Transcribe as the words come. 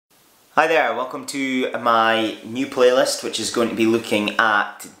Hi there, welcome to my new playlist which is going to be looking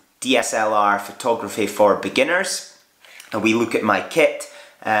at DSLR photography for beginners. And we look at my kit,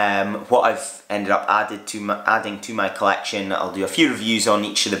 what I've ended up adding to my collection. I'll do a few reviews on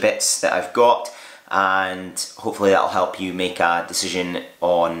each of the bits that I've got, and hopefully that'll help you make a decision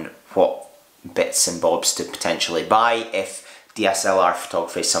on what bits and bobs to potentially buy if DSLR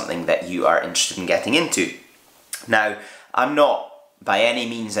photography is something that you are interested in getting into. Now, I'm not by any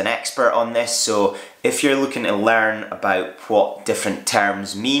means an expert on this, so if you're looking to learn about what different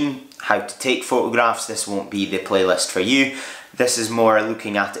terms mean, how to take photographs, this won't be the playlist for you. This is more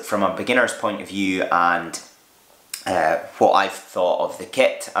looking at it from a beginner's point of view and what I've thought of the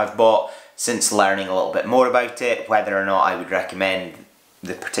kit I've bought since learning a little bit more about it, whether or not I would recommend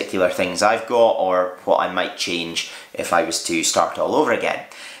the particular things I've got or what I might change if I was to start all over again.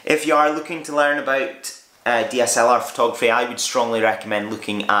 If you are looking to learn about DSLR photography, I would strongly recommend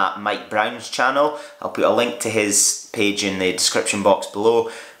looking at Mike Brown's channel. I'll put a link to his page in the description box below.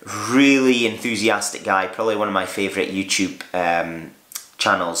 Really enthusiastic guy, probably one of my favourite YouTube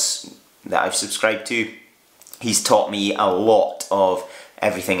channels that I've subscribed to. He's taught me a lot of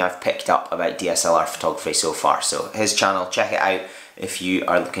everything I've picked up about DSLR photography so far. So his channel, check it out if you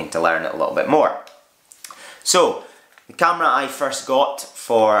are looking to learn it a little bit more. So, the camera I first got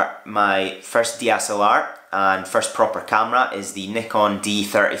for my first DSLR and first proper camera is the Nikon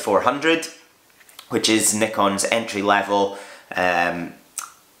D3400, which is Nikon's entry-level,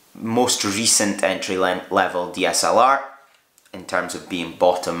 most recent entry-level DSLR in terms of being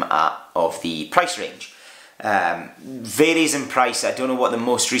bottom of the price range. Varies in price. I don't know what the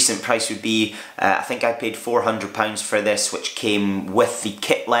most recent price would be. I think I paid £400 for this, which came with the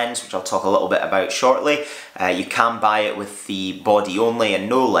kit lens, which I'll talk a little bit about shortly. You can buy it with the body only and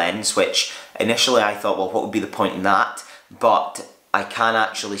no lens, which initially I thought, well, what would be the point in that? But I can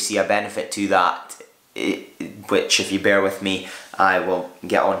actually see a benefit to that, which, if you bear with me, I will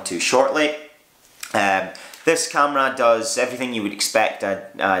get on to shortly. This camera does everything you would expect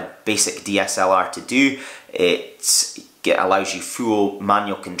a basic DSLR to do. It allows you full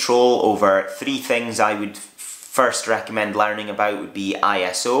manual control over three things I would first recommend learning about would be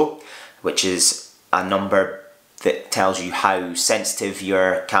ISO, which is a number that tells you how sensitive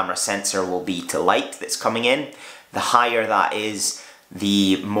your camera sensor will be to light that's coming in. The higher that is,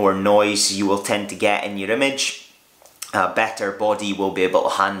 the more noise you will tend to get in your image. A better body will be able to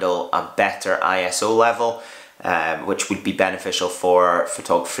handle a better ISO level, which would be beneficial for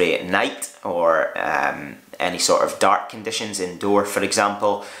photography at night or any sort of dark conditions, indoor for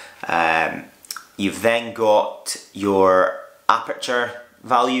example. You've then got your aperture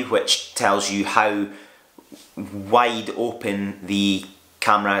value, which tells you how wide open the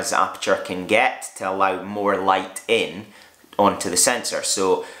camera's aperture can get to allow more light in onto the sensor.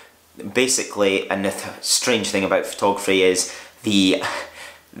 So basically, and the strange thing about photography is the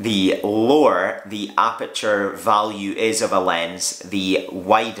lower the aperture value is of a lens, the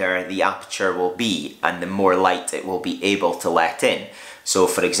wider the aperture will be and the more light it will be able to let in. So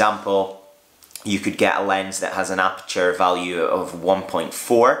for example, you could get a lens that has an aperture value of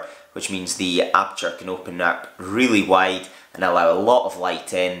 1.4, which means the aperture can open up really wide and allow a lot of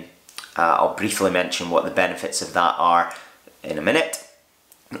light in. I'll briefly mention what the benefits of that are in a minute.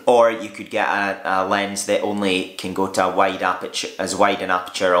 Or you could get a lens that only can go to a wide aperture, as wide an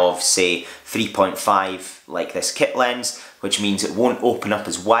aperture of say 3.5, like this kit lens, which means it won't open up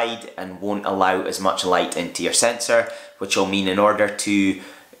as wide and won't allow as much light into your sensor, which will mean in order to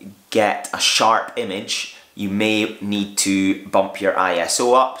get a sharp image, you may need to bump your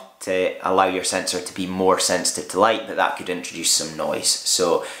ISO up to allow your sensor to be more sensitive to light, but that could introduce some noise.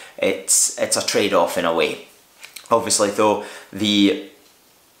 So it's a trade-off in a way. Obviously though, the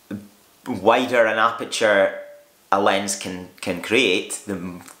wider an aperture a lens can create,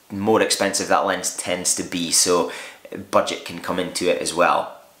 the more expensive that lens tends to be, so budget can come into it as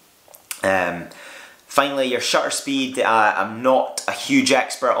well. Finally, your shutter speed. I'm not a huge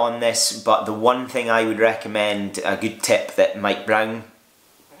expert on this, but the one thing I would recommend, a good tip that Mike Brown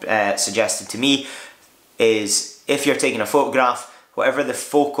suggested to me, is if you're taking a photograph, whatever the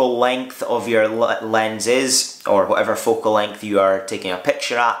focal length of your lens is, or whatever focal length you are taking a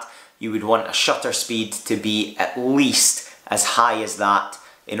picture at, you would want a shutter speed to be at least as high as that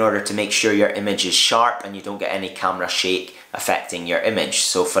in order to make sure your image is sharp and you don't get any camera shake affecting your image.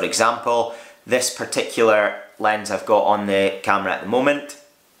 So for example, this particular lens I've got on the camera at the moment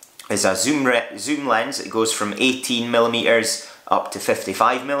is a zoom lens. It goes from 18mm up to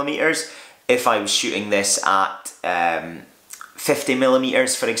 55mm. If I was shooting this at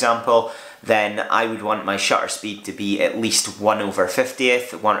 50mm for example, then I would want my shutter speed to be at least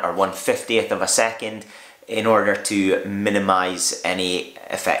 1/50th, 1/50th of a second, in order to minimize any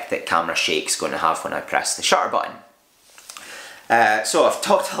effect that camera shake's going to have when I press the shutter button. So I've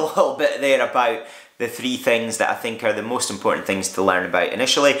talked a little bit there about the three things that I think are the most important things to learn about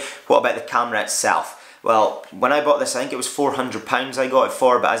initially. What about the camera itself? Well, when I bought this, I think it was £400 I got it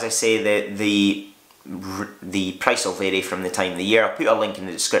for, but as I say, the price will vary from the time of the year. I'll put a link in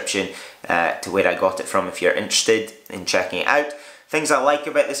the description to where I got it from if you're interested in checking it out. Things I like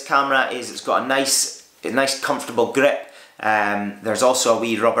about this camera is it's got a nice comfortable grip. There's also a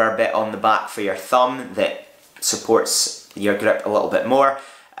wee rubber bit on the back for your thumb that supports your grip a little bit more.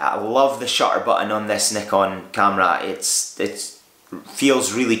 I love the shutter button on this Nikon camera. It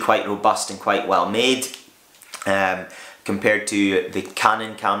feels really quite robust and quite well made. Compared to the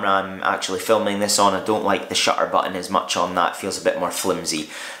Canon camera I'm actually filming this on, I don't like the shutter button as much on that. It feels a bit more flimsy.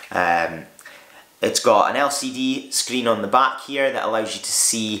 It's got an LCD screen on the back here that allows you to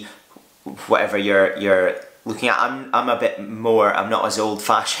see whatever you're looking at. I'm a bit more, I'm not as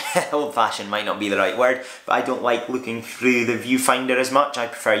old-fashioned, old-fashioned might not be the right word, but I don't like looking through the viewfinder as much. I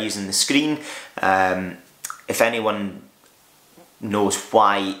prefer using the screen. If anyone knows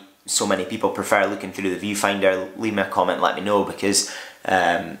why so many people prefer looking through the viewfinder, leave me a comment, let me know, because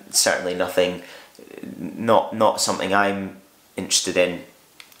certainly not something I'm interested in.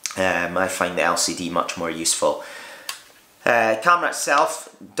 I find the LCD much more useful. Camera itself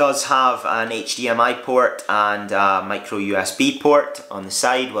does have an HDMI port and a micro USB port on the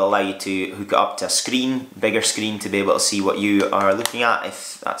side. Will allow you to hook it up to a screen, bigger screen, to be able to see what you are looking at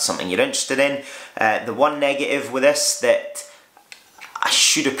if that's something you're interested in. The one negative with this that I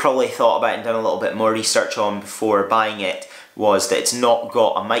should have probably thought about and done a little bit more research on before buying it was that it's not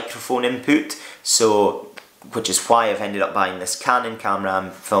got a microphone input, which is why I've ended up buying this Canon camera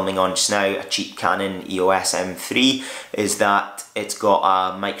I'm filming on just now, a cheap Canon EOS M3, is that it's got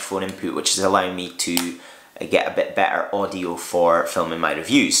a microphone input which is allowing me to get a bit better audio for filming my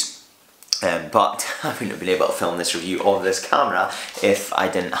reviews. But I wouldn't have been able to film this review of this camera if I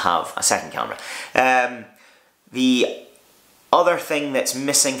didn't have a second camera. The other thing that's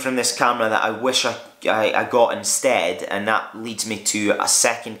missing from this camera that I wish I got instead, and that leads me to a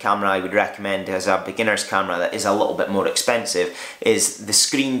second camera I would recommend as a beginner's camera that is a little bit more expensive, is the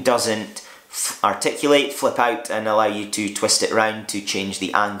screen doesn't articulate, flip out and allow you to twist it around to change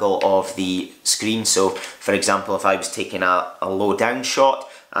the angle of the screen. So for example, if I was taking a low down shot,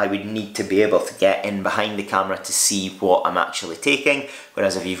 I would need to be able to get in behind the camera to see what I'm actually taking,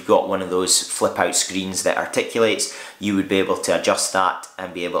 whereas if you've got one of those flip out screens that articulates, you would be able to adjust that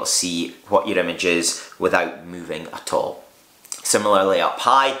and be able to see what your image is without moving at all. Similarly up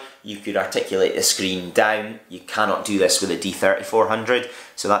high, you could articulate the screen down. You cannot do this with a D3400,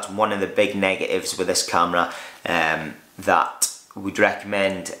 so that's one of the big negatives with this camera, that would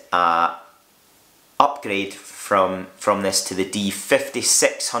recommend upgrade from this to the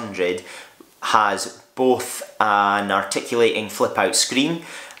D5600. Has both an articulating flip out screen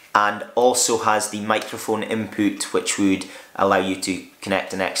and also has the microphone input, which would allow you to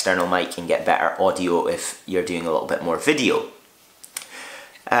connect an external mic and get better audio if you're doing a little bit more video.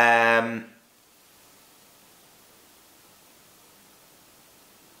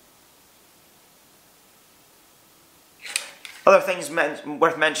 Other things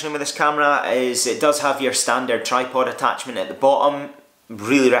worth mentioning with this camera is it does have your standard tripod attachment at the bottom.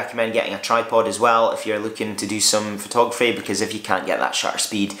 Really recommend getting a tripod as well if you're looking to do some photography, because if you can't get that shutter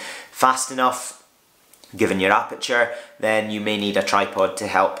speed fast enough, given your aperture, then you may need a tripod to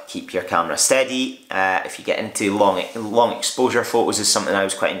help keep your camera steady. If you get into long exposure photos is something I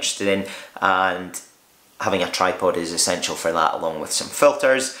was quite interested in, and having a tripod is essential for that, along with some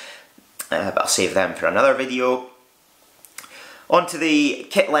filters, but I'll save them for another video. Onto the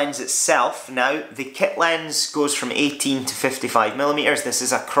kit lens itself. Now, the kit lens goes from 18 to 55mm. This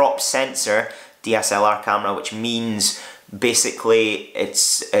is a crop sensor DSLR camera, which means basically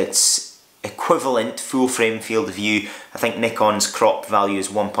it's equivalent full frame field of view. I think Nikon's crop value is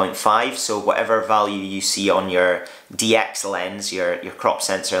 1.5, so whatever value you see on your DX lens, your crop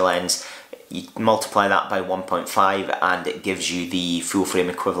sensor lens, you multiply that by 1.5 and it gives you the full frame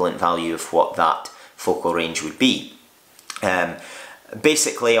equivalent value of what that focal range would be.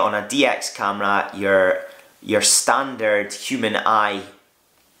 Basically on a DX camera, your standard human eye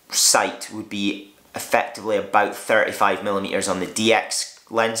sight would be effectively about 35mm on the DX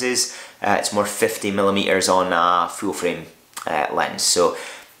lenses. It's more 50mm on a full frame lens. So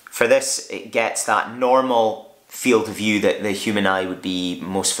for this, it gets that normal field of view that the human eye would be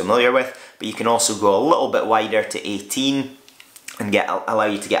most familiar with, but you can also go a little bit wider to 18. and allow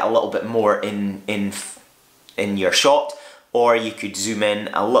you to get a little bit more in your shot, or you could zoom in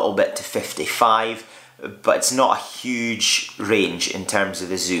a little bit to 55, but it's not a huge range in terms of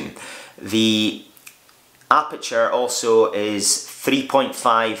the zoom. The aperture also is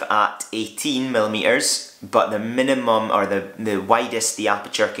 3.5 at 18 millimeters, but the minimum, or the widest the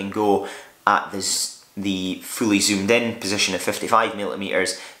aperture can go at the fully zoomed in position of 55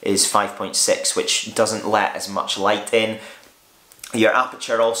 millimeters is 5.6, which doesn't let as much light in. Your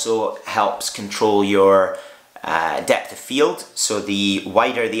aperture also helps control your depth of field, so the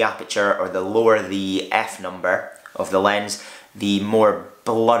wider the aperture or the lower the f number of the lens, the more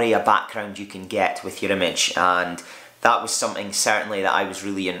blurry a background you can get with your image. And that was something certainly that I was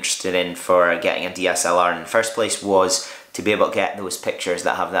really interested in for getting a DSLR in the first place, was to be able to get those pictures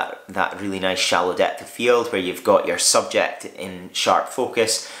that have that really nice shallow depth of field, where you've got your subject in sharp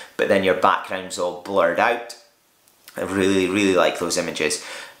focus but then your background's all blurred out. I really like those images.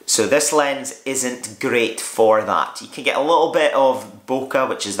 So this lens isn't great for that. You can get a little bit of bokeh,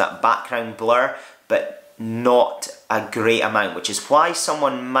 which is that background blur, but not a great amount, which is why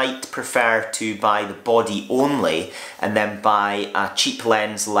someone might prefer to buy the body only and then buy a cheap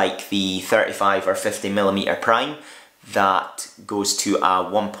lens like the 35 or 50mm prime that goes to a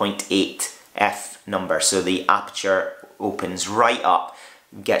 1.8 f number. So the aperture opens right up,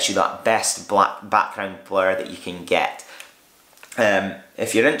 gets you that best black background blur that you can get.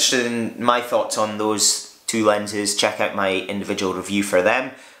 If you're interested in my thoughts on those two lenses, check out my individual review for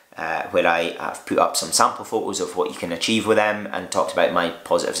them, where I have put up some sample photos of what you can achieve with them and talked about my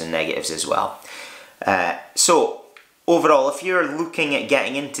positives and negatives as well. So overall, if you're looking at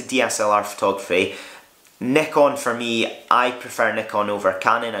getting into DSLR photography, Nikon for me, I prefer Nikon over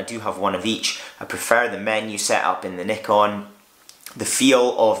Canon. I do have one of each. I prefer the menu setup in the Nikon, the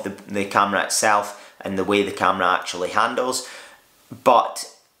feel of the camera itself and the way the camera actually handles,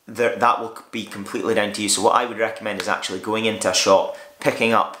 but that will be completely down to you. So what I would recommend is actually going into a shop,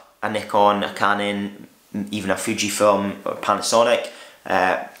 picking up a Nikon, a Canon, even a Fujifilm or Panasonic,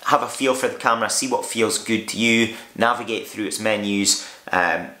 have a feel for the camera, see what feels good to you, navigate through its menus,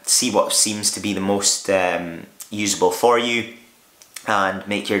 see what seems to be the most usable for you, and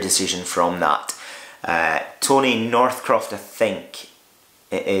make your decision from that. Tony Northcroft, I think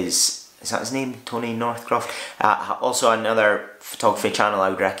it is that his name? Tony Northcroft? Also another photography channel I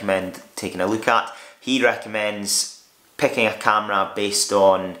would recommend taking a look at. He recommends picking a camera based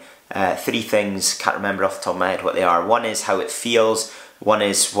on three things, can't remember off the top of my head what they are. One is how it feels, one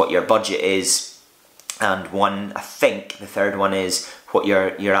is what your budget is, and one, I think the third one is what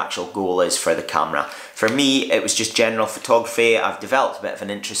your actual goal is for the camera. For me, it was just general photography. I've developed a bit of an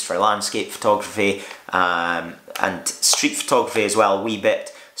interest for landscape photography and street photography as well, a wee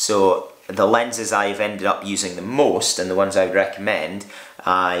bit. So the lenses I've ended up using the most and the ones I would recommend,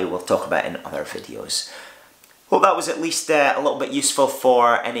 I will talk about in other videos. Well, that was at least a little bit useful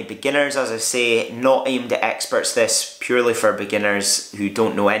for any beginners. As I say, not aimed at experts, this purely for beginners who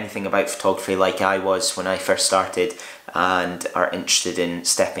don't know anything about photography like I was when I first started and are interested in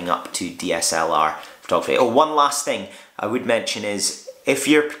stepping up to DSLR photography. Oh, one last thing I would mention is if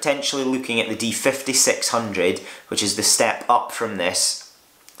you're potentially looking at the D3400, which is the step up from this,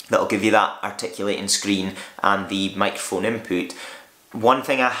 that'll give you that articulating screen and the microphone input. One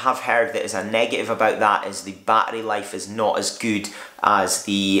thing I have heard that is a negative about that is the battery life is not as good as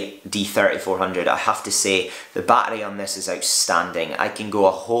the D3400. I have to say the battery on this is outstanding. I can go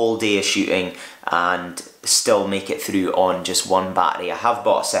a whole day of shooting and still make it through on just one battery. I have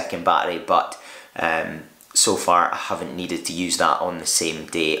bought a second battery, but so far I haven't needed to use that on the same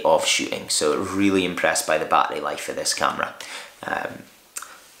day of shooting. So really impressed by the battery life of this camera.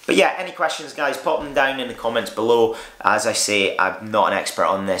 But yeah, any questions guys, pop them down in the comments below. As I say, I'm not an expert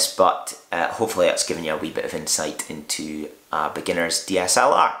on this, but hopefully that's given you a wee bit of insight into a beginner's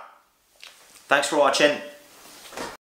DSLR. Thanks for watching.